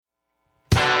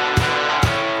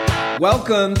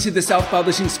Welcome to the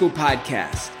Self-Publishing School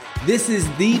podcast. This is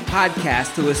the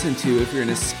podcast to listen to if you're an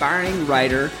aspiring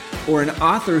writer or an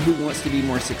author who wants to be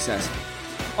more successful.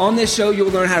 On this show,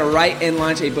 you'll learn how to write and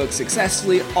launch a book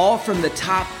successfully, all from the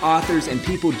top authors and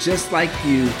people just like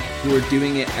you who are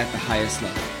doing it at the highest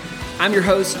level. I'm your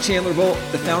host, Chandler Volt,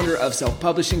 the founder of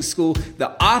Self-Publishing School, the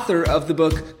author of the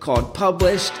book called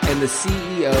Published, and the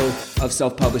CEO of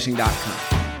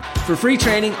selfpublishing.com. For free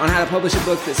training on how to publish a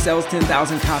book that sells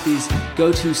 10,000 copies,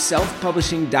 go to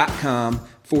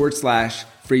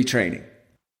selfpublishing.com/free training.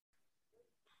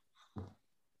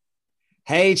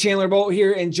 Hey, Chandler Bolt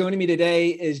here, and joining me today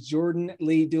is Jordan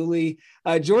Lee Dooley.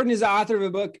 Jordan is the author of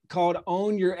a book called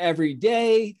Own Your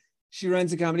Everyday. She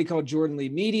runs a company called Jordan Lee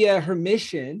Media. Her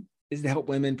mission is to help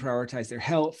women prioritize their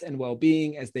health and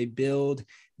well-being as they build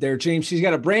their dreams. She's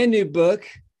got a brand new book.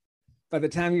 By the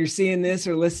time you're seeing this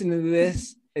or listening to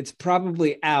this, it's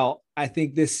probably out. I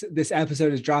think this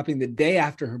episode is dropping the day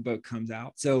after her book comes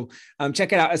out. So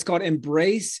check it out. It's called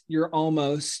Embrace Your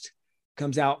Almost.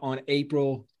 Comes out on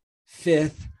April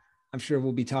 5th. I'm sure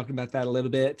we'll be talking about that a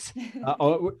little bit.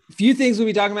 A few things we'll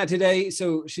be talking about today.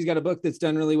 So she's got a book that's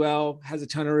done really well, has a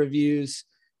ton of reviews.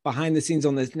 Behind the scenes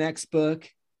on this next book.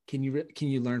 Can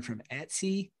you learn from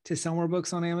Etsy to sell more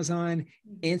books on Amazon,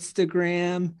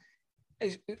 Instagram?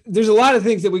 There's a lot of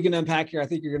things that we can unpack here. I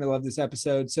think you're going to love this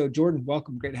episode. So Jordan,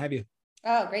 welcome. Great to have you.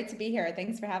 Oh, great to be here.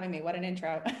 Thanks for having me. What an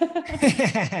intro.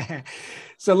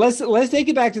 So let's take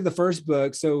it back to the first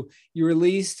book. So you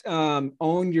released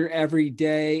Own Your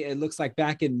Everyday. It looks like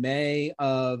back in May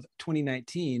of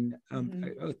 2019,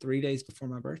 3 days before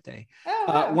my birthday.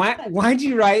 Oh, wow. Why'd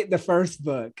you write the first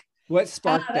book? What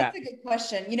sparked that? That's a good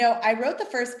question. You know, I wrote the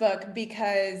first book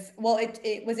because, well,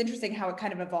 it was interesting how it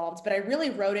kind of evolved, but I really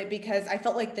wrote it because I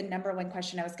felt like the number one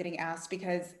question I was getting asked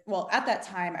because, well, at that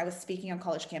time I was speaking on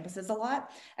college campuses a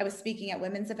lot. I was speaking at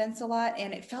women's events a lot.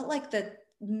 And it felt like the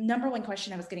number one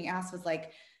question I was getting asked was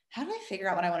like, how do I figure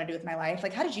out what I want to do with my life?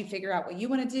 Like, how did you figure out what you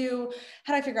want to do?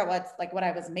 How do I figure out what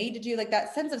I was made to do? Like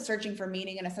that sense of searching for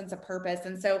meaning and a sense of purpose.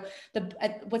 And so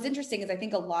what's interesting is I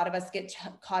think a lot of us get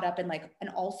caught up in and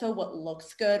also what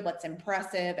looks good, what's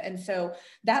impressive. And so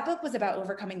that book was about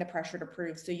overcoming the pressure to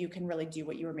prove so you can really do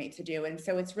what you were made to do. And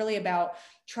so it's really about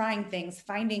trying things,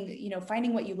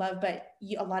 finding what you love, but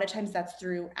a lot of times that's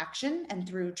through action and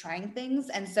through trying things.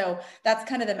 And so that's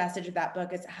kind of the message of that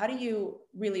book is how do you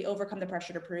really overcome the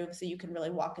pressure to prove so you can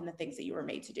really walk in the things that you were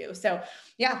made to do. So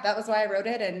yeah, that was why I wrote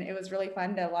it. And it was really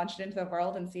fun to launch it into the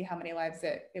world and see how many lives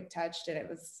it touched. And it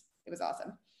was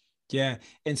awesome. Yeah.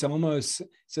 And so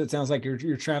it sounds like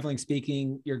you're traveling,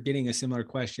 speaking, you're getting a similar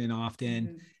question often.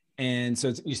 Mm-hmm. And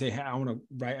so you say, hey, I want to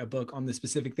write a book on this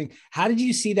specific thing. How did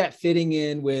you see that fitting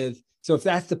in with, so if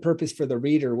that's the purpose for the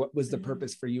reader, what was the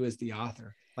purpose for you as the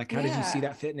author? Like, how did you see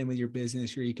that fitting in with your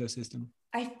business, your ecosystem?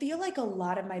 I feel like a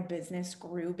lot of my business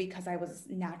grew because I was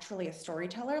naturally a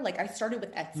storyteller. Like I started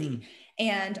with Etsy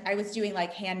and I was doing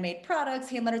like handmade products,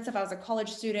 hand-lettered stuff. I was a college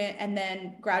student and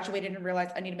then graduated and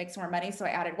realized I need to make some more money. So I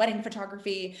added wedding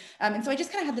photography. And so I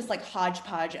just kind of had this like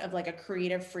hodgepodge of like a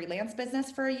creative freelance business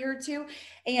for a year or two.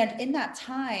 And in that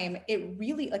time, it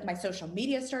really like my social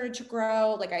media started to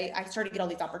grow. Like I started to get all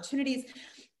these opportunities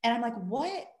and I'm like,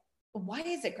 why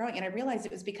is it growing? And I realized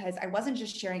it was because I wasn't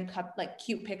just sharing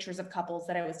cute pictures of couples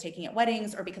that I was taking at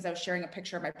weddings or because I was sharing a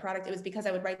picture of my product. It was because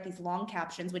I would write these long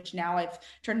captions, which now I've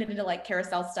turned it into like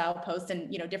carousel style posts and,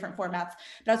 different formats.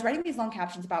 But I was writing these long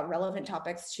captions about relevant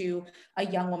topics to a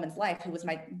young woman's life who was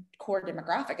my core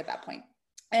demographic at that point.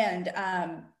 And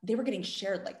they were getting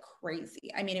shared like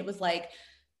crazy. I mean, it was like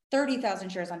 30,000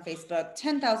 shares on Facebook,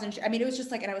 10,000. I mean, it was just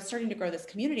like, and I was starting to grow this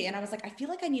community and I was like, I feel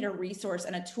like I need a resource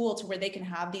and a tool to where they can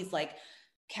have these like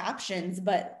captions,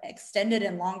 but extended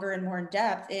and longer and more in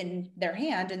depth in their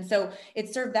hand. And so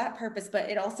it served that purpose, but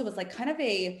it also was like kind of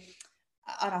an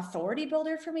authority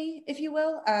builder for me, if you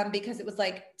will, because it was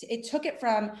like, it took it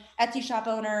from Etsy shop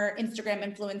owner, Instagram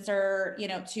influencer,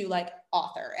 to like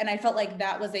author. And I felt like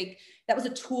that was a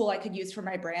tool I could use for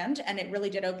my brand. And it really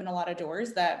did open a lot of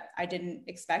doors that I didn't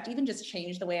expect, even just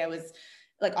change the way I was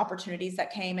like opportunities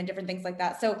that came and different things like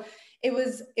that. So it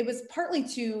was partly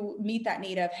to meet that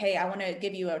need of, hey, I want to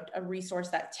give you a resource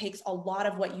that takes a lot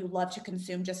of what you love to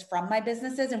consume just from my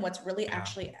businesses and what's really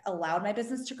actually allowed my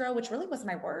business to grow, which really was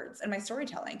my words and my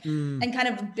storytelling and kind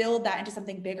of build that into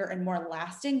something bigger and more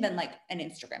lasting than like an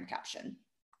Instagram caption.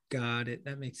 Got it.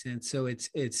 That makes sense. So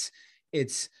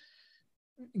it's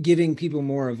giving people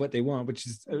more of what they want, which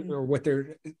is, or what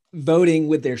they're voting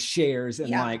with their shares and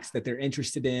likes that they're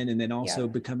interested in. And then also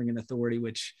becoming an authority,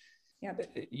 which,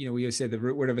 we always say the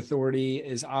root word of authority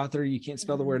is author. You can't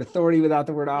spell the word authority without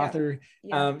the word author.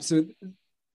 So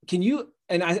can you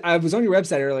and I was on your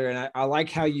website earlier, and I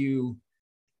like how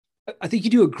I think you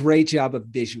do a great job of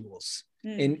visuals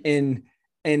and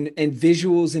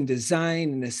visuals and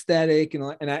design and aesthetic.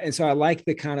 And so I like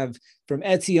the kind of from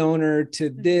Etsy owner to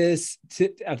this,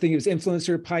 to, I think it was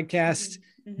influencer podcast,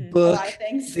 book, a lot of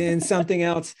things. Then something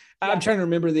else. Yeah. I'm trying to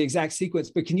remember the exact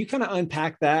sequence, but can you kind of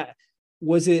unpack that?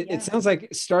 Was it, it sounds like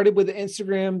it started with the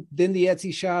Instagram, then the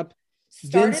Etsy shop,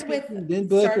 then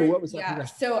book, or what was that? Yeah.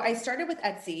 So I started with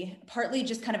Etsy, partly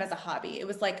just kind of as a hobby. It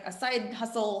was like a side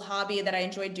hustle hobby that I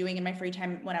enjoyed doing in my free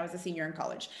time when I was a senior in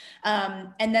college.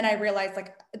 And then I realized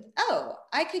like, oh,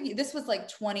 this was like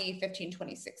 2015,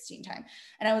 2016 time.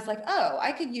 And I was like, oh,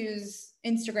 I could use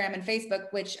Instagram and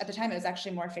Facebook, which at the time it was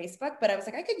actually more Facebook, but I was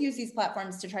like, I could use these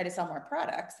platforms to try to sell more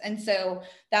products. And so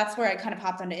that's where I kind of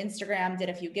hopped onto Instagram, did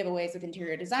a few giveaways with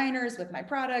interior designers with my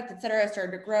product, et cetera. I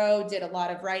started to grow, did a lot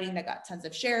of writing that got tons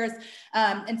of shares.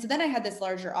 And so then I had this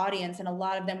larger audience, and a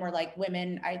lot of them were like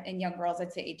women and young girls,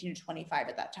 I'd say 18 to 25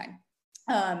 at that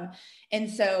time.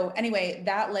 And so anyway,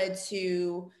 that led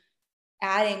to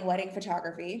adding wedding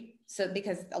photography. So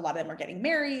because a lot of them were getting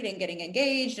married and getting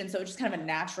engaged. And so it was just kind of a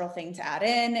natural thing to add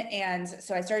in. And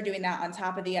so I started doing that on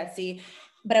top of the Etsy,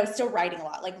 but I was still writing a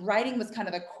lot. Like writing was kind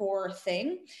of the core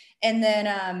thing. And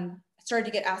then started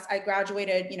to get asked, I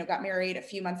graduated, got married a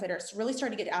few months later. So really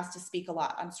started to get asked to speak a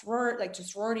lot on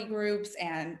sorority groups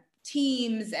and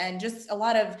teams and just a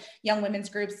lot of young women's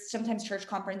groups, sometimes church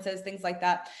conferences, things like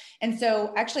that. And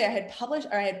so actually I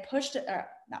had pitched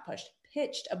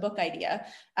a book idea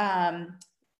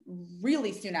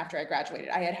really soon after I graduated.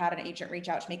 I had an agent reach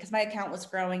out to me because my account was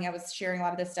growing. I was sharing a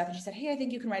lot of this stuff, and she said, "Hey, I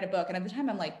think you can write a book." And at the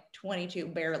time I'm like 22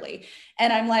 barely.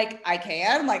 And I'm like, I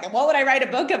can, like, what would I write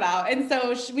a book about? And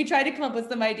so we tried to come up with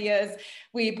some ideas.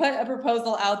 We put a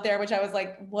proposal out there, which I was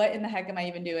like, what in the heck am I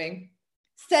even doing?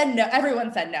 Said no.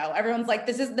 Everyone said no. Everyone's like,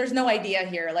 there's no idea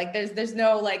here. Like there's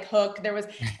no like hook. And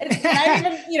I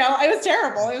even, it was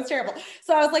terrible. It was terrible.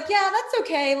 So I was like, yeah, that's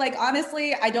okay. Like,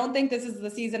 honestly, I don't think this is the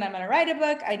season I'm going to write a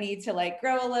book. I need to like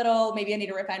grow a little, maybe I need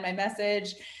to refine my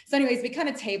message. So anyways, we kind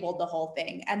of tabled the whole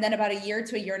thing. And then about a year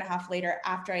to a year and a half later,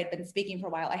 after I had been speaking for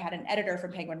a while, I had an editor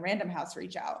from Penguin Random House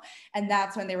reach out. And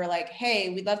that's when they were like,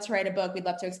 hey, we'd love to write a book. We'd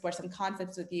love to explore some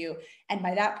concepts with you. And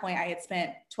by that point, I had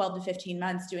spent 12 to 15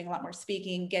 months doing a lot more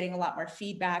speaking, getting a lot more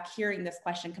feedback, hearing this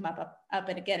question come up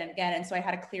and again and again. And so I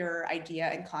had a clearer idea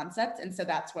and concept. And so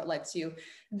that's what led to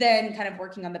then kind of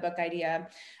working on the book idea.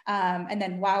 And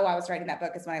then while I was writing that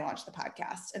book is when I launched the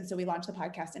podcast. And so we launched the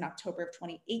podcast in October of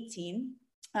 2018.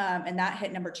 And that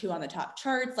hit number 2 on the top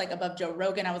charts, like above Joe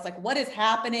Rogan. I was like, what is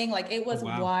happening? Like it was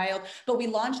wild, but we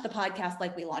launched the podcast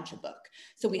like we launch a book.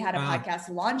 So we had a podcast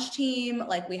launch team,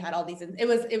 like we had all these,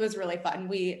 it was really fun.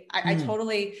 I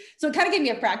totally, so it kind of gave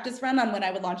me a practice run on when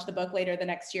I would launch the book later the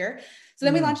next year. So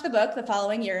then we launched the book the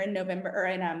following year in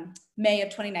May of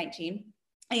 2019,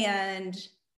 and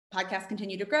podcast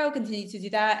continued to grow, continued to do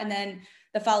that. And then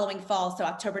the following fall, so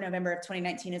October, November of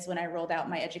 2019 is when I rolled out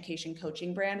my education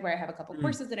coaching brand, where I have a couple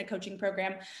courses in a coaching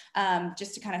program,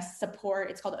 just to kind of support.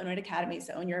 It's called Own It Academy.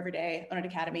 So Own Your Everyday, Own It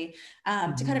Academy,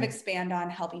 to kind of expand on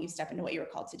helping you step into what you were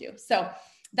called to do. So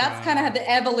that's kind of the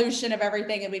evolution of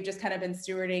everything. And we've just kind of been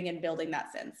stewarding and building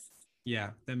that since.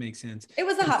 Yeah, that makes sense. It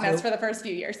was a hot mess for the first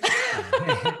few years.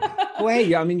 Well,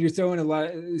 hey, I mean, you're throwing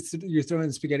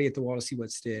spaghetti at the wall to see what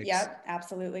sticks. Yep,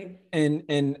 absolutely. And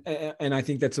I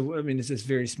think this is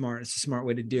very smart. It's a smart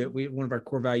way to do it. One of our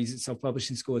core values at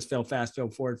Self-Publishing School is fail fast, fail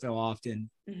forward, fail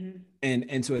often.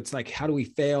 And so it's like, how do we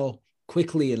fail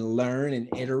quickly and learn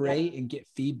and iterate and get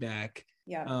feedback?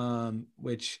 Yeah.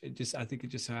 Which I think it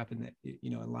just happened that,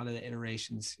 a lot of the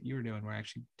iterations you were doing were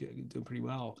actually doing pretty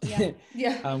well. Yeah.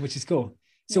 Yeah. Which is cool.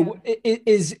 So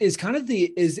is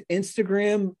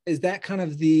Instagram, is that kind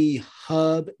of the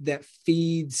hub that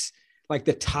feeds, like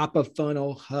the top of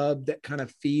funnel hub that kind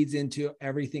of feeds into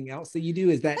everything else that you do?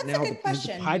 Is that That's now the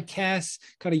podcasts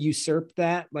kind of usurp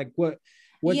that? Like what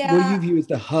do you view as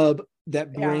the hub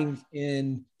that brings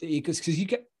in the ecosystem? Because you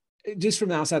get, just from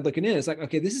the outside looking in, it's like,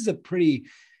 okay, this is a pretty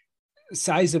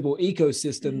sizable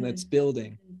ecosystem that's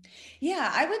building.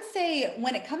 Yeah, I would say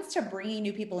when it comes to bringing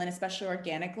new people in, especially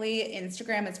organically,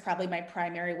 Instagram is probably my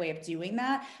primary way of doing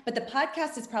that. But the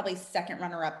podcast is probably second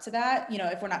runner up to that,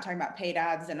 if we're not talking about paid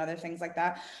ads and other things like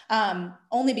that,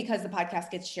 only because the podcast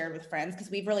gets shared with friends,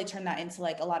 because we've really turned that into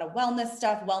like a lot of wellness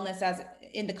stuff, wellness as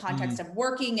in the context of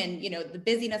working and, the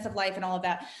busyness of life and all of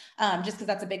that, just because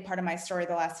that's a big part of my story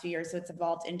the last few years. So it's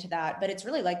evolved into that, but it's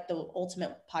really like the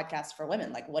ultimate podcast for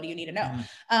women. Like, what do you need to know?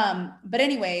 But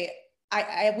anyway,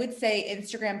 I would say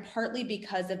Instagram, partly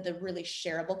because of the really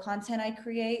shareable content I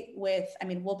create with, I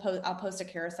mean, I'll post a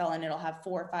carousel and it'll have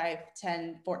 4, 5,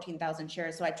 10, 14,000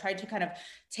 shares. So I tried to kind of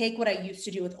take what I used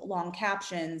to do with long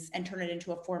captions and turn it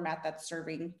into a format that's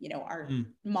serving, you know, our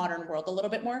modern world a little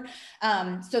bit more.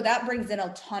 So that brings in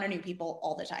a ton of new people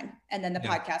all the time. And then the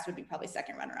podcast would be probably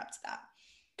second runner up to that.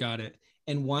 Got it.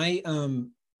 And why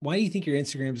do you think your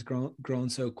Instagram's grown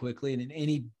so quickly? And in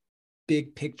any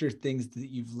big picture things that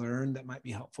you've learned that might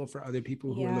be helpful for other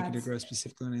people who are looking to grow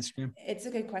specifically on Instagram? It's a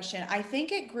good question. I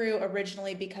think it grew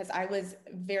originally because I was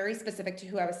very specific to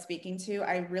who I was speaking to.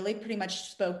 I really pretty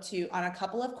much spoke to on a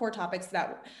couple of core topics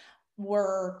that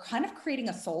were kind of creating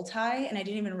a soul tie. And I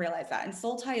didn't even realize that. And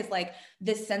soul tie is like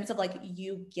this sense of like,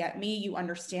 you get me, you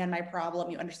understand my problem,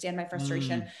 you understand my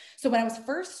frustration. So when I was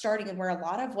first starting, and where a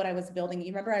lot of what I was building, you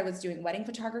remember I was doing wedding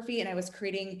photography and I was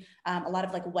creating a lot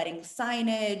of like wedding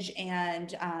signage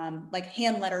and like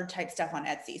hand lettered type stuff on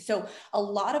Etsy. So a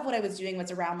lot of what I was doing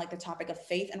was around like the topic of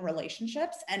faith and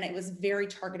relationships. And it was very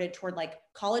targeted toward like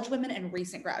college women and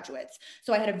recent graduates.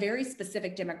 So I had a very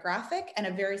specific demographic and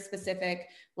a very specific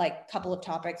like couple of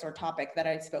topics or topic that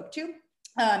I spoke to.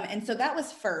 And so that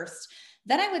was first.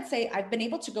 Then I would say I've been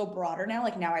able to go broader now.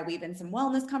 Like now I weave in some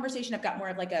wellness conversation. I've got more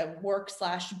of like a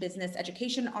work/business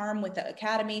education arm with the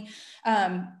academy.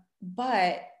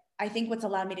 But I think what's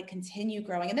allowed me to continue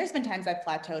growing, and there's been times I've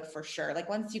plateaued for sure. Like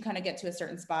once you kind of get to a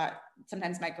certain spot,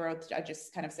 sometimes my growth, I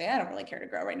just kind of say, I don't really care to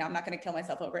grow right now. I'm not going to kill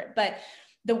myself over it. But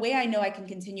the way I know I can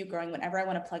continue growing whenever I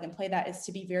want to plug and play that is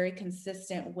to be very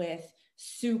consistent with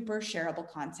super shareable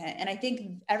content. And I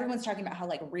think everyone's talking about how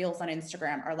like reels on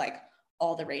Instagram are like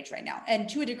all the rage right now. And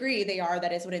to a degree they are,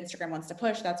 that is what Instagram wants to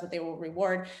push. That's what they will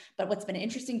reward. But what's been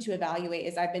interesting to evaluate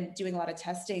is I've been doing a lot of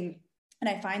testing and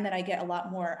I find that I get a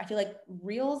lot more, I feel like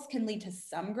reels can lead to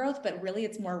some growth, but really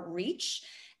it's more reach,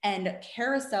 and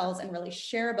carousels and really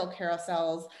shareable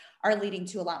carousels are leading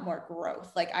to a lot more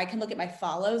growth. Like I can look at my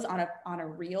follows on a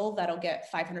reel that'll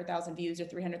get 500,000 views or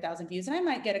 300,000 views. And I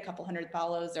might get a couple hundred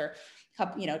follows or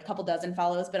a couple dozen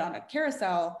follows, but on a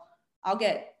carousel, I'll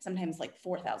get sometimes like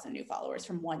 4,000 new followers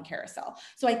from one carousel.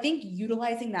 So I think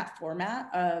utilizing that format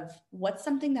of what's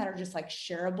something that are just like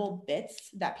shareable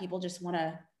bits that people just want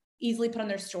to easily put on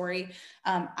their story.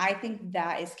 I think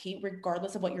that is key,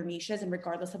 regardless of what your niche is and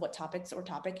regardless of what topic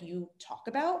you talk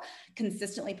about.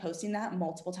 Consistently posting that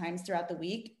multiple times throughout the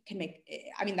week can make,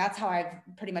 I mean, that's how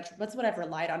that's what I've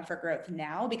relied on for growth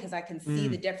now, because I can see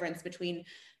the difference between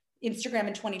Instagram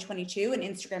in 2022 and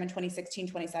Instagram in 2016,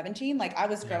 2017. Like I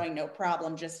was growing no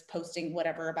problem, just posting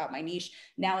whatever about my niche.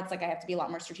 Now it's like I have to be a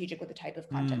lot more strategic with the type of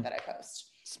content that I post.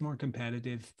 It's more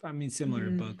competitive. I mean, similar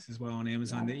to books as well on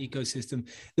Amazon, the ecosystem,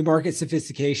 the market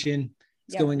sophistication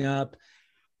is going up.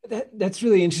 That's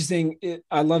really interesting.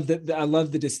 I love that. I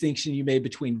love the distinction you made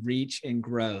between reach and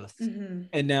growth.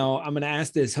 And now I'm going to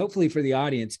ask this hopefully for the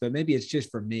audience, but maybe it's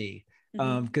just for me.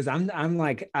 Because I'm the no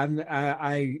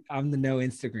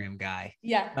Instagram guy.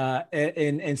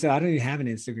 And so I don't even have an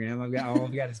Instagram. I've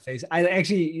got his face.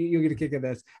 You'll get a kick of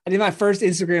this. I did my first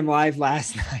Instagram live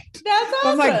last night. That's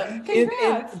awesome. I'm like,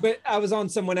 but I was on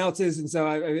someone else's, and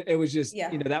so it was just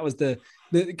that was the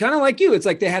kind of like you. It's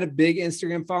like they had a big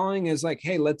Instagram following. It's like,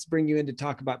 hey, let's bring you in to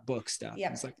talk about book stuff.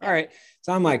 It's like, all right.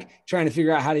 So I'm like trying to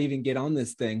figure out how to even get on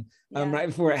this thing right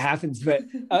before it happens. But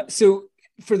so.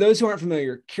 For those who aren't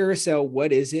familiar, carousel,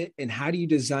 what is it? And how do you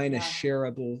design a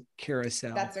shareable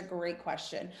carousel? That's a great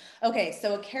question. Okay.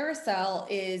 So a carousel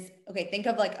is, think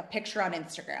of like a picture on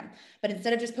Instagram, but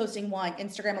instead of just posting one,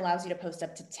 Instagram allows you to post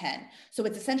up to 10. So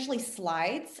it's essentially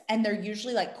slides, and they're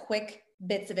usually like quick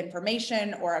bits of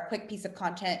information or a quick piece of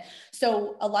content.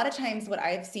 So a lot of times what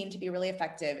I've seen to be really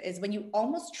effective is when you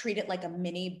almost treat it like a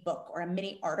mini book or a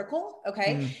mini article.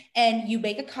 And you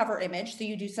make a cover image. So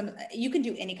you can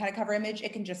do any kind of cover image.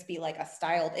 It can just be like a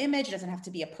styled image. It doesn't have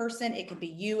to be a person. It can be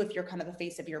you if you're kind of the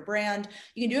face of your brand.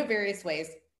 You can do it various ways.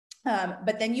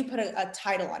 But then you put a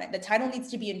title on it. The title needs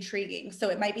to be intriguing. So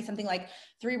it might be something like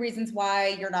 3 reasons why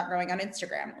you're not growing on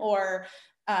Instagram, or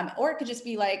it could just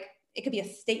be like, it could be a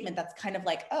statement that's kind of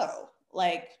like,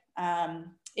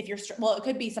 it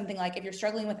could be something like, if you're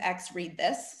struggling with X, read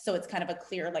this. So it's kind of a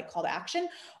clear like call to action,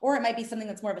 or it might be something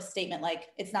that's more of a statement, like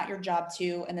it's not your job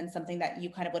to, and then something that you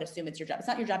kind of would assume it's your job. It's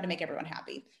not your job to make everyone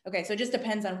happy. Okay. So it just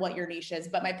depends on what your niche is.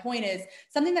 But my point is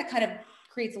something that kind of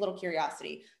creates a little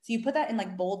curiosity. So you put that in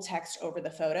like bold text over the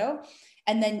photo,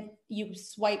 and then you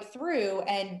swipe through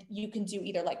and you can do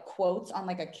either like quotes on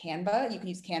like a Canva. You can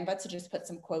use Canva to just put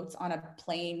some quotes on a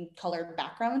plain colored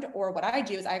background. Or what I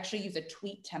do is I actually use a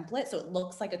tweet template. So it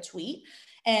looks like a tweet.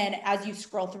 And as you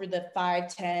scroll through the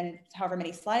 5, 10, however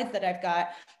many slides that I've got,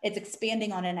 it's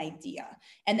expanding on an idea.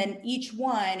 And then each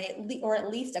one, or at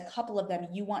least a couple of them,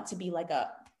 you want to be like a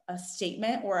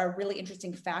statement or a really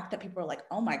interesting fact that people are like,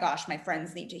 oh my gosh, my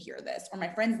friends need to hear this, or my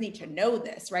friends need to know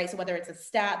this, right? So whether it's a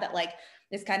stat that like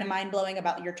is kind of mind-blowing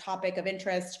about your topic of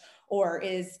interest, or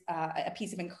is a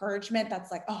piece of encouragement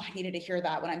that's like, oh, I needed to hear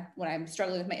that when I'm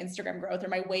struggling with my Instagram growth or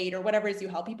my weight or whatever it is you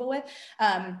help people with.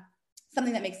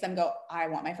 Something that makes them go, I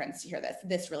want my friends to hear this.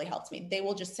 This really helps me. They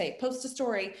will just say, post a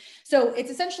story. So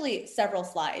it's essentially several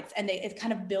slides, and it's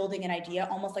kind of building an idea,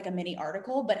 almost like a mini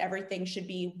article, but everything should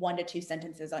be 1 to 2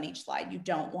 sentences on each slide. You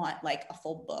don't want like a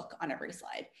full book on every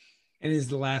slide. And is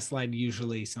the last slide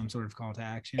usually some sort of call to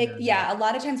action? Yeah, a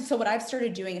lot of times. So what I've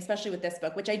started doing, especially with this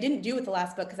book, which I didn't do with the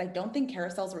last book, because I don't think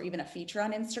carousels were even a feature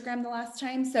on Instagram the last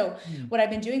time. So what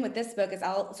I've been doing with this book is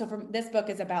from this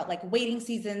book is about like waiting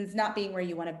seasons, not being where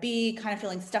you want to be, kind of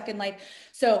feeling stuck in life.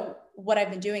 So what I've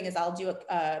been doing is I'll do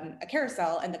a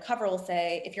carousel, and the cover will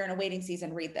say, if you're in a waiting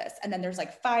season, read this. And then there's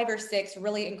like 5 or 6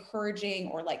 really encouraging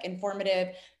or like informative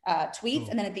tweets.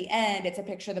 And then at the end, it's a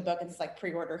picture of the book, and it's like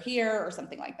pre-order here or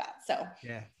something like that. So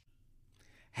yeah.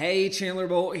 Hey, Chandler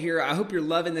Bolt here. I hope you're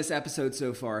loving this episode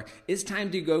so far. It's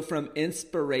time to go from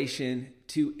inspiration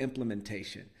to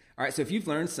implementation. All right, so if you've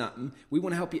learned something, we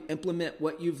want to help you implement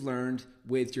what you've learned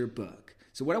with your book.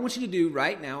 So what I want you to do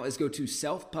right now is go to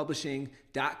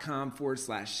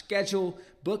selfpublishing.com/schedule,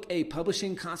 book a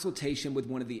publishing consultation with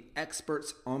one of the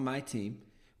experts on my team.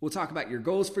 We'll talk about your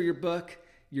goals for your book,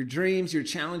 your dreams, your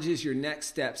challenges, your next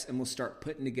steps, and we'll start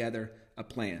putting together a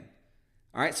plan.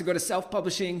 All right, so go to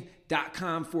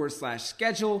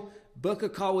selfpublishing.com/schedule, book a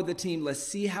call with the team. Let's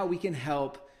see how we can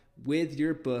help with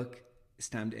your book. It's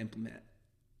time to implement.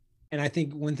 And I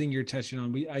think one thing you're touching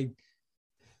on, I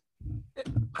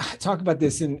talk about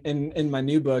this in my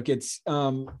new book. It's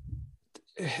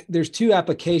there's 2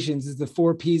 applications. Is the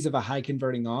 4 P's of a high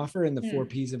converting offer and the 4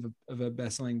 P's of a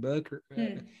best-selling book.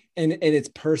 And it's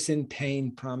person,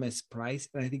 pain, promise, price.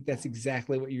 And I think that's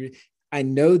exactly what I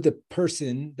know the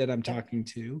person that I'm talking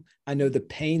to. I know the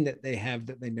pain that they have,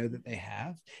 that they know that they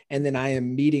have. And then I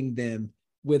am meeting them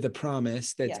with a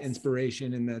promise that's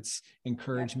inspiration and that's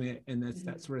encouragement and that's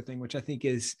that sort of thing, which I think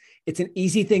it's an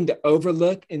easy thing to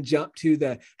overlook and jump to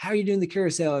how are you doing the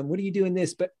carousel and what are you doing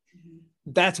this? But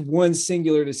that's one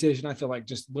singular decision. I feel like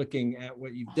just looking at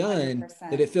what you've done, 100%.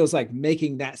 That it feels like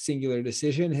making that singular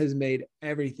decision has made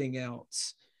everything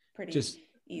else pretty just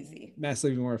easy,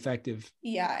 massively more effective.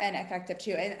 Yeah, and effective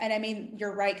too. And I mean,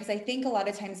 you're right, because I think a lot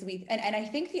of times and I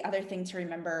think the other thing to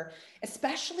remember,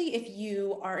 especially if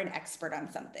you are an expert on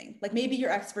something, like maybe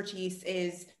your expertise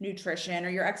is nutrition or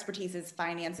your expertise is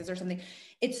finances or something,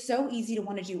 it's so easy to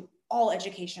want to do all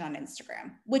education on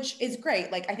Instagram, which is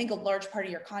great. Like I think a large part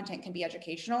of your content can be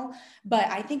educational, but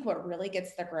I think what really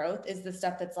gets the growth is the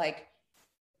stuff that's like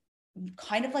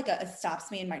kind of like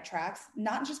stops me in my tracks,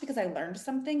 not just because I learned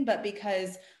something, but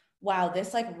because wow,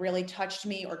 this like really touched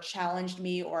me or challenged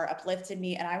me or uplifted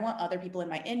me. And I want other people in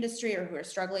my industry or who are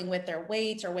struggling with their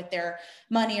weight or with their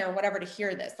money or whatever to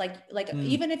hear this. Like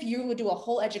even if you would do a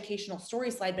whole educational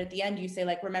story slide, but at the end you say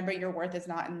like, remember your worth is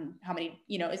not in how many,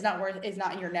 is not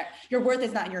in your net. Your worth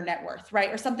is not in your net worth,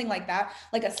 right? Or something like that.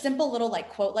 Like a simple little like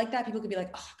quote like that, people could be like,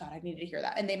 oh God, I needed to hear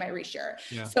that. And they might reshare it.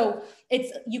 Yeah. So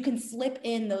you can slip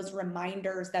in those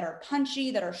reminders that are punchy,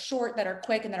 that are short, that are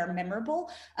quick, and that are memorable.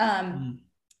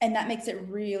 And that makes it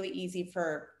really easy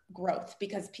for growth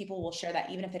because people will share that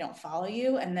even if they don't follow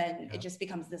you. And then it just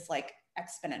becomes this like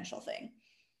exponential thing.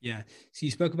 Yeah. So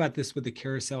you spoke about this with the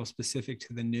carousel specific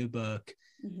to the new book.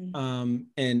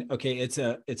 And okay,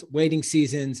 it's waiting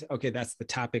seasons. Okay. That's the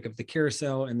topic of the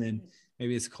carousel. And then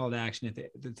maybe it's a call to action at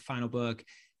the final book.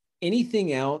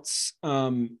 Anything else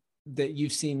that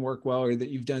you've seen work well or that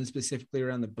you've done specifically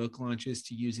around the book launches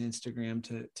to use Instagram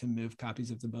to move copies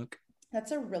of the book?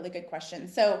 That's a really good question.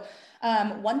 So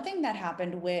one thing that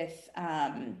happened with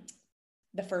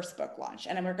the first book launch,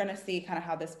 and we're going to see kind of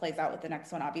how this plays out with the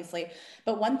next one, obviously.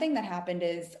 But one thing that happened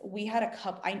is we had a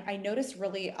couple, I noticed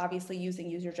really obviously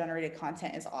using user-generated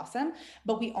content is awesome,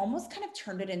 but we almost kind of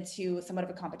turned it into somewhat of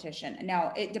a competition. And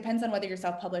now it depends on whether you're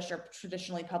self-published or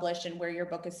traditionally published and where your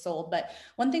book is sold. But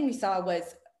one thing we saw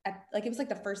was it was like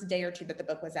the first day or two that the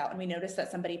book was out. And we noticed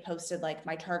that somebody posted like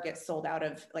my Target sold out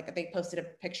of, like, they posted a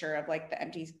picture of like the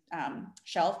empty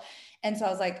shelf. And so I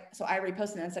was like, so I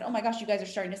reposted it and said, oh my gosh, you guys are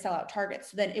starting to sell out Target.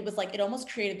 So then it was like, it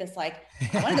almost created this, like,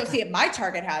 I want to go see if my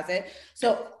Target has it.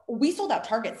 So we sold out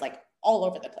Targets like all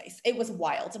over the place. It was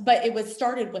wild, but it was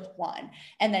started with one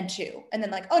and then two, and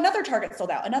then like, oh, another Target sold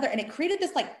out, another, and it created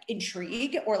this like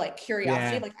intrigue or like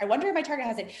curiosity. Like, I wonder if my Target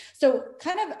has it. So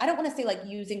kind of, I don't want to say like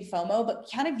using FOMO, but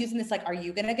kind of using this, like, are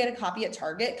you going to get a copy at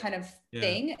Target kind of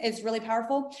thing is really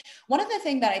powerful. One of the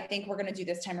things that I think we're going to do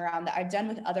this time around that I've done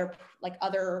with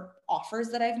other offers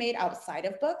that I've made outside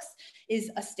of books is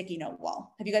a sticky note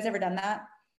wall. Have you guys ever done that?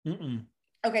 Mm-mm.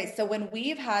 Okay. So when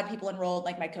we've had people enrolled,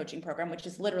 like my coaching program, which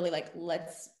is literally like,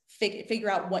 let's figure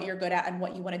out what you're good at and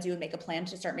what you want to do and make a plan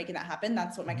to start making that happen.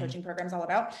 That's what my coaching program is all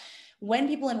about. When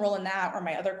people enroll in that or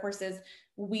my other courses,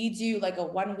 we do like a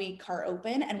 1 week cart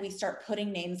open and we start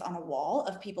putting names on a wall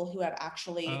of people who have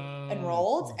actually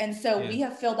enrolled. Cool. And so we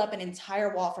have filled up an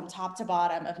entire wall from top to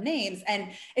bottom of names.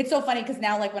 And it's so funny because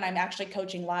now, like when I'm actually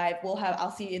coaching live, I'll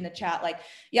see in the chat, like,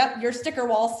 yep, your sticker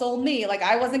wall sold me. Like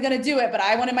I wasn't going to do it, but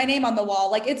I wanted my name on the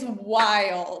wall. Like it's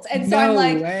wild. And so I'm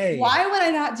like, why would I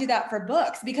not do that for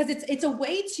books? Because it's a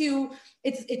way to,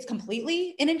 it's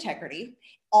completely in integrity.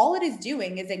 All it is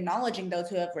doing is acknowledging those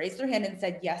who have raised their hand and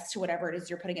said yes to whatever it is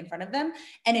you're putting in front of them.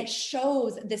 And it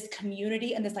shows this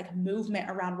community and this like movement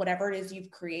around whatever it is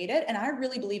you've created. And I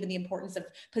really believe in the importance of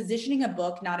positioning a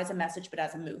book, not as a message, but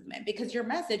as a movement, because your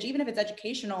message, even if it's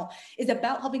educational, is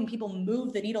about helping people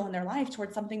move the needle in their life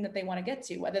towards something that they want to get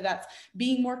to, whether that's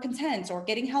being more content or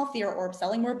getting healthier or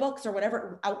selling more books or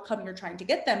whatever outcome you're trying to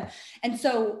get them. And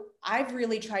so I've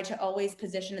really tried to always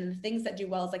position in the things that do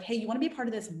well is like, hey, you want to be part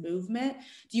of this movement?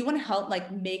 Do you want to help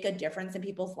like make a difference in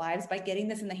people's lives by getting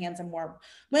this in the hands of more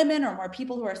women or more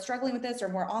people who are struggling with this or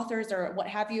more authors or what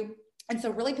have you? And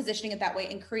so really positioning it that way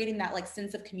and creating that like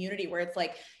sense of community where it's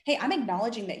like, hey, I'm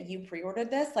acknowledging that you pre-ordered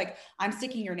this. Like I'm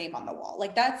sticking your name on the wall.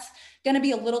 Like that's going to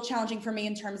be a little challenging for me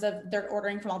in terms of they're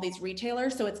ordering from all these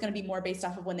retailers. So it's going to be more based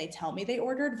off of when they tell me they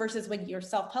ordered versus when you're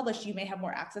self-published, you may have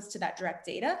more access to that direct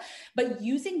data, but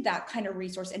using that kind of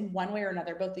resource in one way or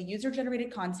another, both the user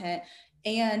generated content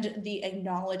and the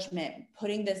acknowledgement,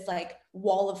 putting this like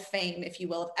wall of fame, if you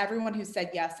will, of everyone who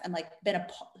said yes and like been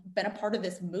a part of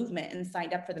this movement and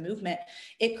signed up for the movement,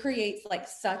 it creates like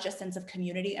such a sense of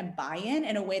community and buy-in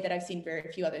in a way that I've seen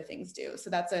very few other things do. So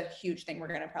that's a huge thing we're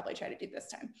going to probably try to do this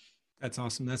time. That's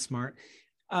awesome. That's smart.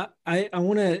 I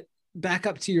want to back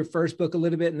up to your first book a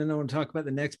little bit, and then I want to talk about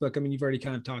the next book. I mean, you've already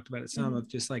kind of talked about it some of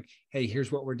just like, hey,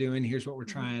 here's what we're doing, here's what we're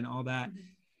trying, all that.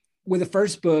 With the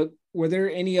first book, were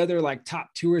there any other like top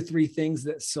 2 or 3 things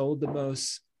that sold the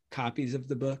most copies of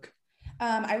the book?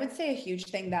 I would say a huge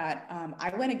thing that I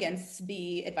went against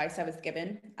the advice I was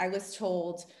given. I was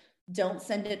told, don't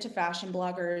send it to fashion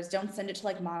bloggers, don't send it to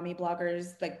like mommy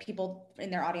bloggers, like people in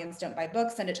their audience don't buy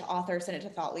books, send it to authors, send it to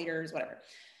thought leaders, whatever.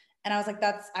 And I was like,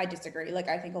 I disagree. Like,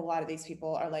 I think a lot of these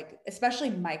people are like,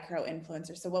 especially micro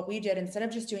influencers. So what we did, instead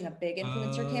of just doing a big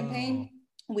influencer campaign,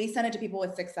 we sent it to people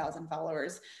with 6,000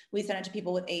 followers. We sent it to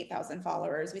people with 8,000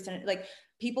 followers. We sent it like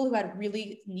people who had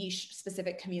really niche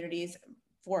specific communities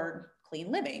for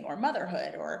clean living or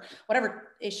motherhood or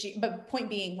whatever issue. But point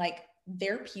being, like,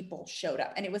 their people showed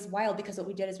up. And it was wild because what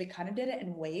we did is we kind of did it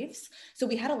in waves. So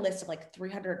we had a list of like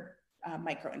 300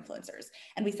 micro influencers,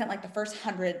 and we sent like the first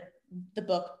 100 the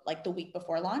book like the week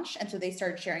before launch. And so they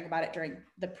started sharing about it during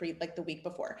the week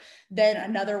before. Then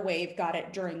another wave got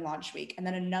it during launch week. And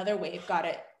then another wave got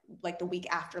it like the week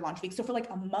after launch week. So for like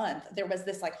a month, there was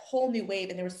this like whole new wave,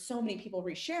 and there was so many people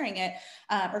resharing it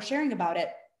or sharing about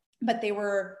it. But they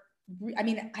were, I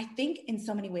mean, I think in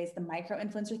so many ways, the micro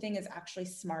influencer thing is actually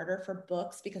smarter for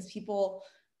books because people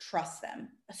trust them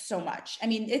so much. I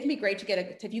mean, it can be great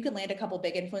to if you can land a couple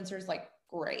big influencers, like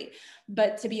great.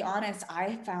 But to be honest,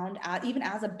 I found even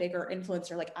as a bigger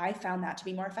influencer, like I found that to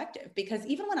be more effective, because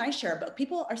even when I share a book,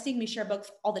 people are seeing me share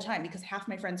books all the time because half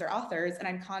my friends are authors and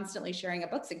I'm constantly sharing a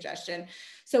book suggestion.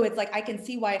 So it's like, I can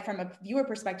see why from a viewer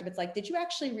perspective, it's like, did you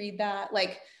actually read that?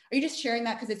 Like, are you just sharing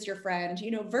that because it's your friend,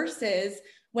 versus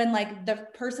when like the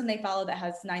person they follow that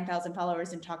has 9,000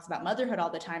 followers and talks about motherhood all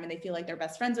the time and they feel like they're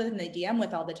best friends with and they DM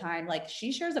with all the time, like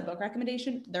she shares a book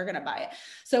recommendation, they're going to buy it.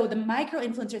 So the micro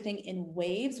influencer thing in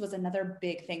waves was another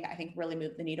big thing that I think really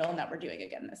moved the needle and that we're doing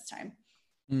again this time.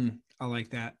 I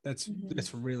like that. That's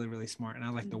really, really smart. And I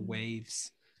like the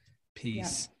waves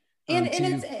piece. Yeah. And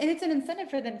it's an incentive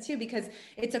for them too, because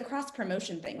it's a cross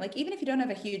promotion thing. Like, even if you don't have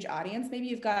a huge audience, maybe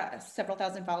you've got several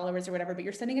thousand followers or whatever, but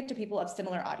you're sending it to people of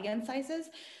similar audience sizes.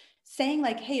 saying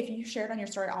like, hey, if you share it on your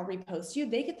story, I'll repost you.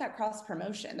 They get that cross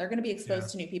promotion. They're going to be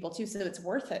exposed to new people too. So it's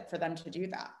worth it for them to do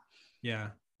that. Yeah.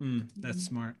 That's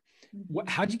smart. Mm-hmm.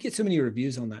 How'd you get so many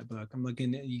reviews on that book? I'm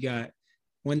looking at, you got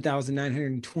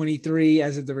 1,923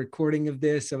 as of the recording of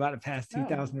this. So about the past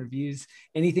 2,000 reviews.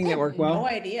 Anything that worked well? No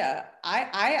idea.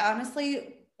 I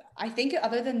honestly, I think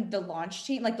other than the launch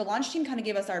team, like the launch team kind of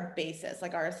gave us our basis,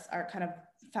 like our kind of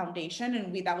foundation.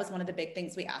 And that was one of the big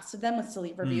things we asked of them, was to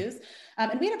leave reviews.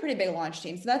 And we had a pretty big launch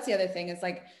team. So that's the other thing, is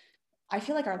like, I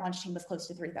feel like our launch team was close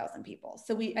to 3,000 people.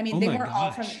 So they weren't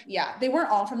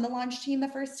all from the launch team the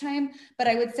first time, but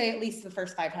I would say at least the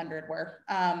first 500 were.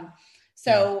 But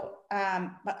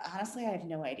honestly, I have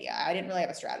no idea. I didn't really have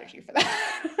a strategy for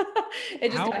that.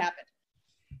 It just kind of happened.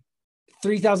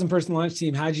 3,000 person launch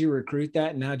team. How'd you recruit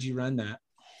that and how'd you run that?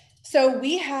 So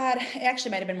it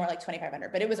actually might've been more like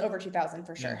 2,500, but it was over 2,000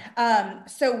 for sure.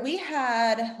 So we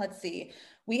had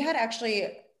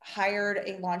actually hired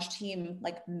a launch team,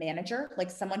 like manager,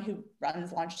 like someone who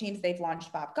runs launch teams. They've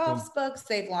launched Bob Goff's books.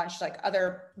 They've launched like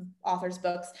other authors'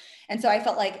 books. And so I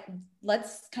felt like,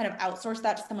 let's kind of outsource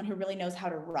that to someone who really knows how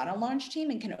to run a launch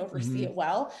team and can oversee it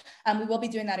well. We will be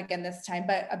doing that again this time,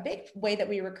 but a big way that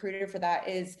we recruited for that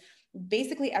is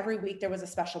basically every week there was a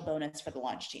special bonus for the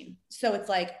launch team. So it's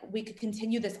like, we could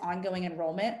continue this ongoing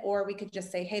enrollment, or we could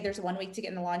just say, hey, there's 1 week to get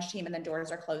in the launch team and then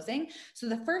doors are closing. So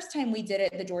the first time we did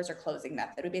it, the doors are closing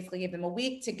method. We basically gave them a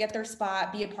week to get their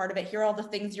spot, be a part of it. Here are all the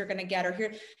things you're going to get, or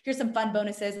here's some fun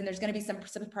bonuses. And there's going to be some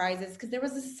surprises. Cause there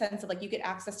was this sense of like, you get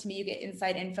access to me, you get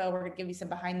inside info. We're going to give you some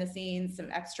behind the scenes, some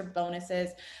extra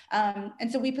bonuses.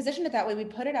 And so we positioned it that way. We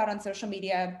put it out on social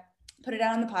media, put it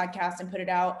out on the podcast, and put it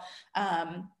out,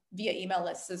 via email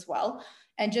lists as well.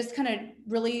 And just kind of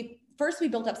really, first we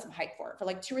built up some hype for it for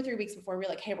like 2 or 3 weeks before. We were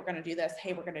like, hey, we're going to do this.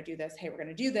 Hey, we're going to do this. Hey, we're going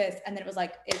to do this. And then it was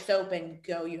like, it's open,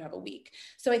 go, you have a week.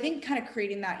 So I think kind of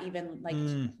creating that, even like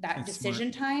that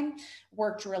decision time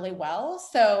worked really well.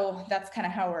 So that's kind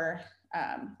of how we're,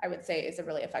 I would say is a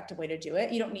really effective way to do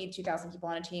it. You don't need 2,000 people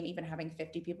on a team. Even having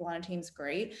 50 people on a team is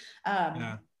great.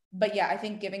 But yeah, I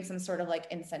think giving some sort of like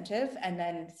incentive, and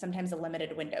then sometimes a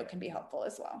limited window can be helpful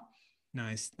as well.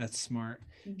 Nice. That's smart.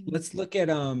 Let's look at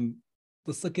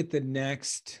the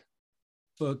next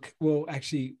book. Well,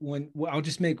 actually, I'll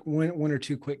just make one or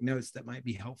two quick notes that might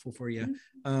be helpful for you.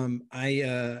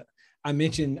 I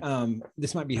mentioned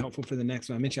this might be helpful for the next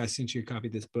one. I mentioned I sent you a copy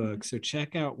of this book. So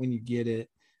check out when you get it.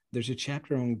 There's a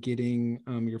chapter on getting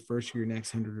your first or your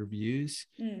next 100 reviews.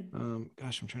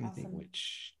 Gosh, I'm trying to think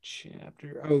which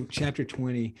chapter. Oh, chapter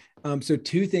 20. So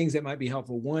 2 things that might be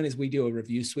helpful. One is we do a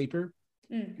review sweeper.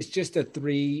 It's just a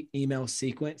 3 email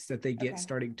sequence that they get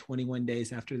starting 21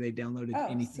 days after they downloaded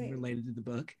anything related to the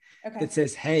book. That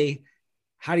says, hey,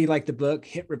 how do you like the book?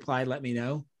 Hit reply, let me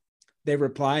know. They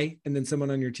reply, and then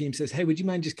someone on your team says, hey, would you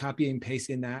mind just copying and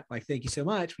pasting that? Like, thank you so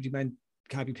much. Would you mind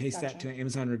copy paste that to an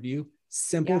Amazon review?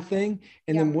 Simple thing.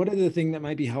 And then one other thing that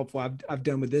might be helpful I've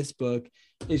done with this book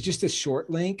is just a short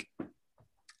link.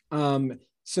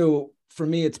 So for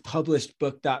me, it's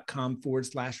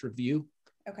publishedbook.com/review.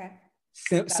 Okay.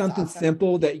 Something awesome.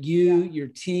 Simple that your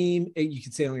team, you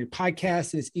can say on your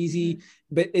podcast, and it's easy,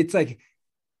 but it's like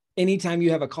anytime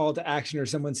you have a call to action or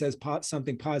someone says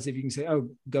something positive, you can say, oh,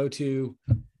 go to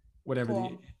whatever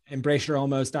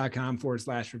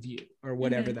embraceyouralmost.com/review or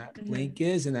whatever that link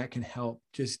is. And that can help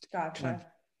just kind of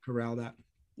corral that.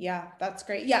 Yeah, that's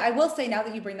great. Yeah. I will say, now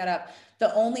that you bring that up,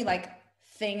 the only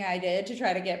thing I did to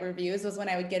try to get reviews was when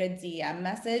I would get a DM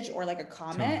message or like a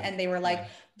comment and they were like,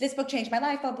 this book changed my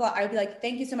life, blah, blah. I would be like,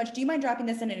 thank you so much. Do you mind dropping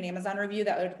this in an Amazon review?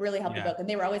 That would really help the book. And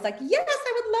they were always like, yes,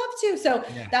 I would love to. So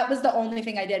that was the only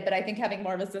thing I did, but I think having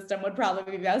more of a system would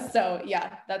probably be best. So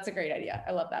yeah, that's a great idea.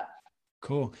 I love that.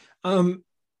 Cool.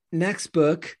 Next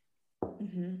book.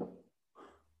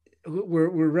 We're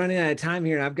running out of time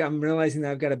here. And I'm realizing that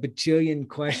I've got a bajillion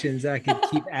questions that I can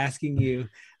keep asking you.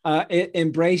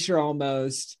 Embrace Your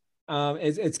Almost.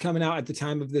 It's coming out at the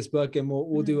time of this book, and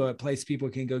we'll do a place people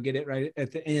can go get it right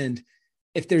at the end.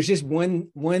 If there's just one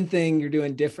thing you're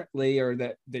doing differently, or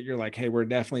that you're like, hey, we're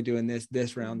definitely doing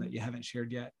this round that you haven't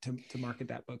shared yet to market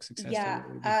that book successfully.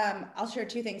 Yeah. I'll share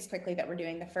 2 things quickly that we're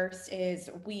doing. The first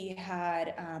is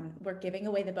we're giving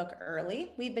away the book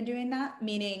early. We've been doing that,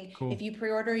 meaning if you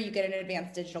pre-order, you get an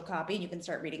advanced digital copy and you can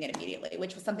start reading it immediately,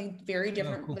 which was something very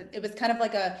different. It was kind of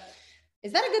like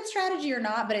is that a good strategy or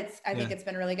not? But I think it's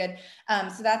been really good.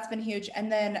 So that's been huge.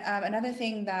 And then another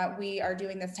thing that we are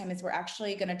doing this time is we're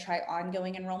actually going to try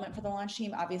ongoing enrollment for the launch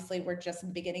team. Obviously, we're just in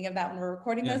the beginning of that when we're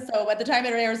recording this. So at the time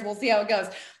it airs, we'll see how it goes.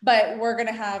 But we're going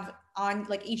to have on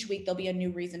like each week, there'll be a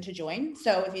new reason to join.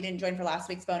 So if you didn't join for last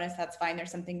week's bonus, that's fine.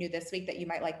 There's something new this week that you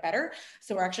might like better.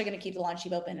 So we're actually going to keep the Launch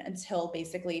Eve open until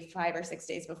basically 5 or 6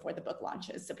 days before the book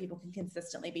launches, so people can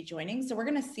consistently be joining. So we're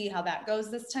going to see how that goes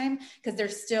this time, because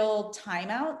there's still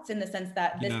timeouts in the sense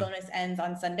that this bonus ends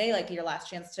on Sunday, like your last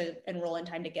chance to enroll in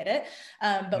time to get it.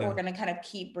 But we're going to kind of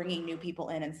keep bringing new people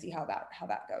in and see how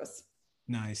that goes.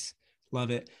 Nice.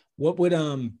 Love it. What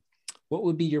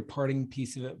would be your parting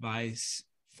piece of advice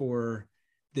for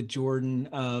the Jordan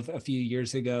of a few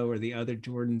years ago, or the other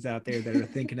Jordans out there that are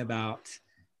thinking about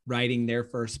writing their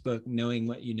first book, knowing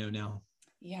what you know now?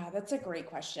 Yeah, that's a great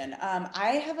question.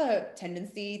 I have a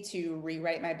tendency to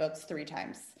rewrite my books 3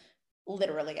 times.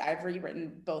 Literally, I've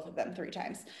rewritten both of them 3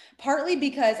 times, partly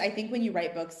because I think when you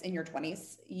write books in your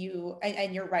 20s,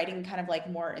 and you're writing kind of like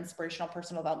more inspirational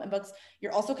personal development books,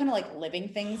 you're also kind of like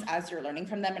living things as you're learning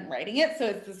from them and writing it. So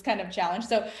it's this kind of challenge.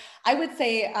 So I would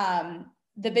say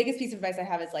the biggest piece of advice I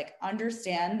have is like,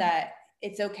 understand that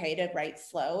it's okay to write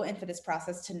slow, and for this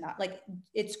process to not like,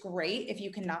 it's great if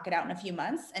you can knock it out in a few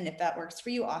months. And if that works for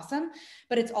you, awesome.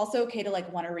 But it's also okay to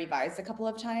like want to revise a couple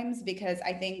of times, because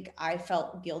I think I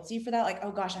felt guilty for that. Like,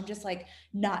 oh gosh, I'm just like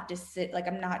I'm not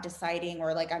deciding,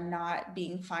 or like I'm not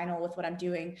being final with what I'm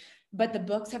doing. But the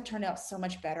books have turned out so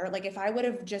much better. Like if I would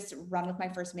have just run with my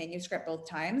first manuscript both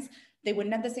times, they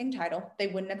wouldn't have the same title. They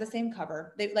wouldn't have the same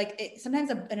cover. Sometimes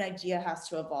an idea has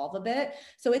to evolve a bit.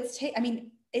 So it's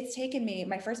taken me,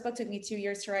 my first book took me 2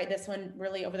 years to write. This one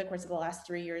really over the course of the last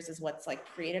 3 years is what's like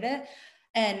created it.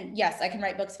 And yes, I can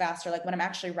write books faster. Like when I'm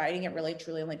actually writing, it really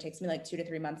truly only takes me like 2 to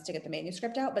 3 months to get the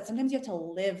manuscript out. But sometimes you have to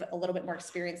live a little bit more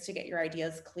experience to get your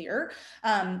ideas clear.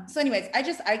 So anyways, I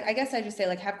guess I just say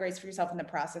like, have grace for yourself in the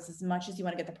process as much as you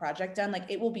want to get the project done. Like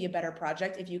it will be a better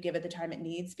project if you give it the time it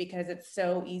needs, because it's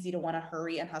so easy to want to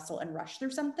hurry and hustle and rush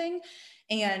through something.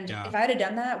 And if I had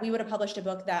done that, we would have published a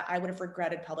book that I would have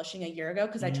regretted publishing a year ago,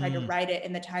 because I tried to write it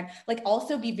in the time. Like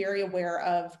also be very aware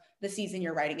of the season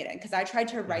you're writing it in. Because I tried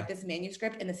to write this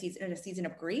manuscript in a season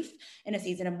of grief, in a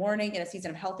season of mourning, in a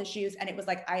season of health issues. And it was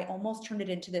like, I almost turned it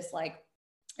into this, like,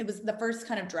 it was the first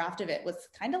kind of draft of it was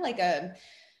kind of like a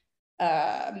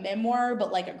memoir,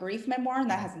 but like a grief memoir. And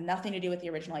that has nothing to do with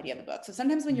the original idea of the book. So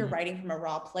sometimes when you're writing from a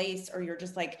raw place, or you're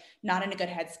just like not in a good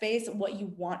headspace, what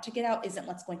you want to get out isn't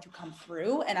what's going to come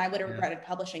through. And I would have regretted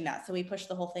publishing that. So we pushed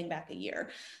the whole thing back a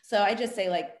year. So I just say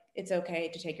like, it's okay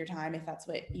to take your time if that's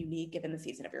what you need, given the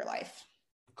season of your life.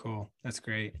 Cool. That's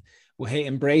great. Well, hey,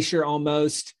 Embrace Your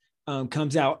Almost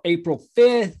comes out April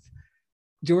 5th.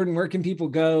 Jordan, where can people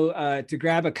go to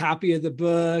grab a copy of the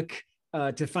book,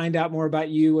 to find out more about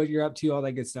you, what you're up to, all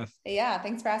that good stuff? Yeah,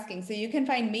 thanks for asking. So you can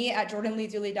find me at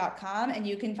jordanleedooley.com, and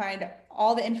you can find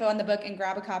all the info on the book and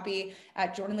grab a copy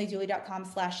at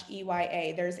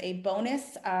jordanleedooley.com/EYA. There's a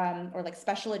bonus or like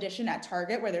special edition at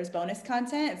Target where there's bonus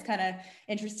content. It's kind of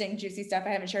interesting, juicy stuff I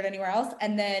haven't shared anywhere else.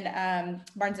 And then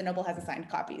Barnes & Noble has a signed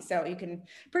copy. So you can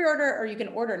pre-order, or you can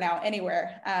order now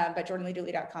anywhere. But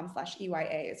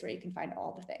jordanleedooley.com/EYA is where you can find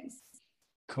all the things.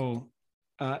 Cool.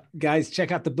 Guys,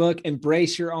 check out the book,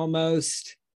 Embrace Your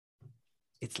Almost.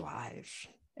 It's live.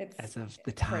 As of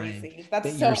the time crazy.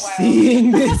 That's that so you're wild.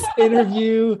 seeing this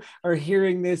interview or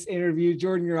hearing this interview.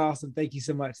 Jordan, you're awesome. Thank you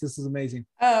so much. This is amazing.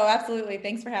 Oh, absolutely.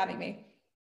 Thanks for having me.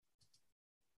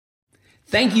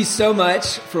 Thank you so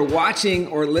much for watching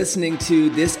or listening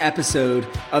to this episode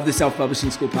of the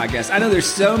Self-Publishing School podcast. I know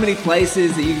there's so many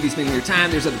places that you can be spending your time.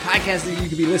 There's other podcasts that you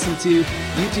could be listening to,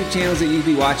 YouTube channels that you could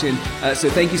be watching. So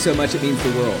thank you so much. It means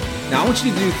the world. Now, I want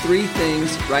you to do 3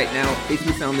 things right now if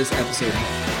you found this episode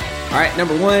helpful. All right,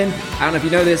 number 1, I don't know if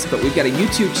you know this, but we've got a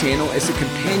YouTube channel. It's a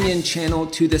companion channel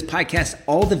to this podcast.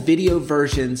 All the video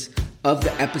versions of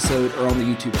the episode are on the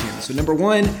YouTube channel. So number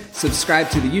 1, subscribe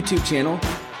to the YouTube channel.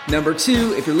 Number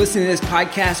 2, if you're listening to this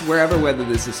podcast wherever, whether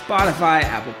this is Spotify,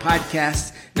 Apple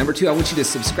Podcasts, number 2, I want you to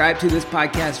subscribe to this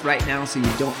podcast right now so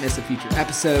you don't miss a future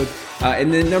episode.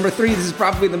 And then number 3, this is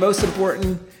probably the most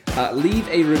important, leave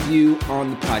a review on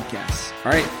the podcast.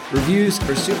 All right, reviews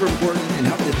are super important and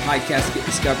help the podcast get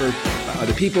discovered by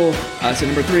other people. So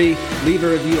number 3, leave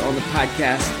a review on the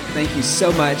podcast. Thank you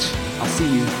so much. I'll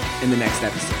see you in the next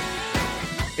episode.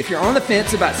 If you're on the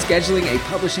fence about scheduling a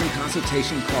publishing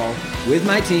consultation call with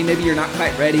my team, maybe you're not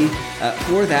quite ready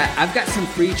for that, I've got some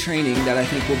free training that I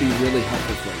think will be really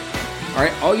helpful for you. All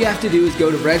right, all you have to do is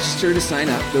go to register to sign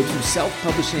up. Go to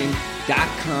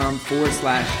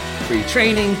selfpublishing.com/free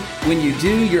training. When you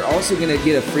do, you're also going to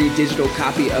get a free digital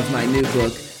copy of my new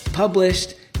book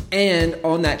published. And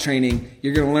on that training,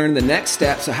 you're going to learn the next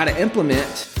steps, so how to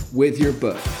implement with your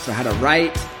book. So how to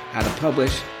write, how to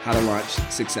publish, how to launch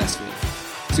successfully.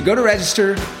 So go to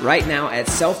register right now at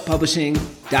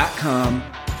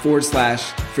selfpublishing.com/free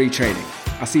 /free training.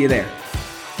 I'll see you there.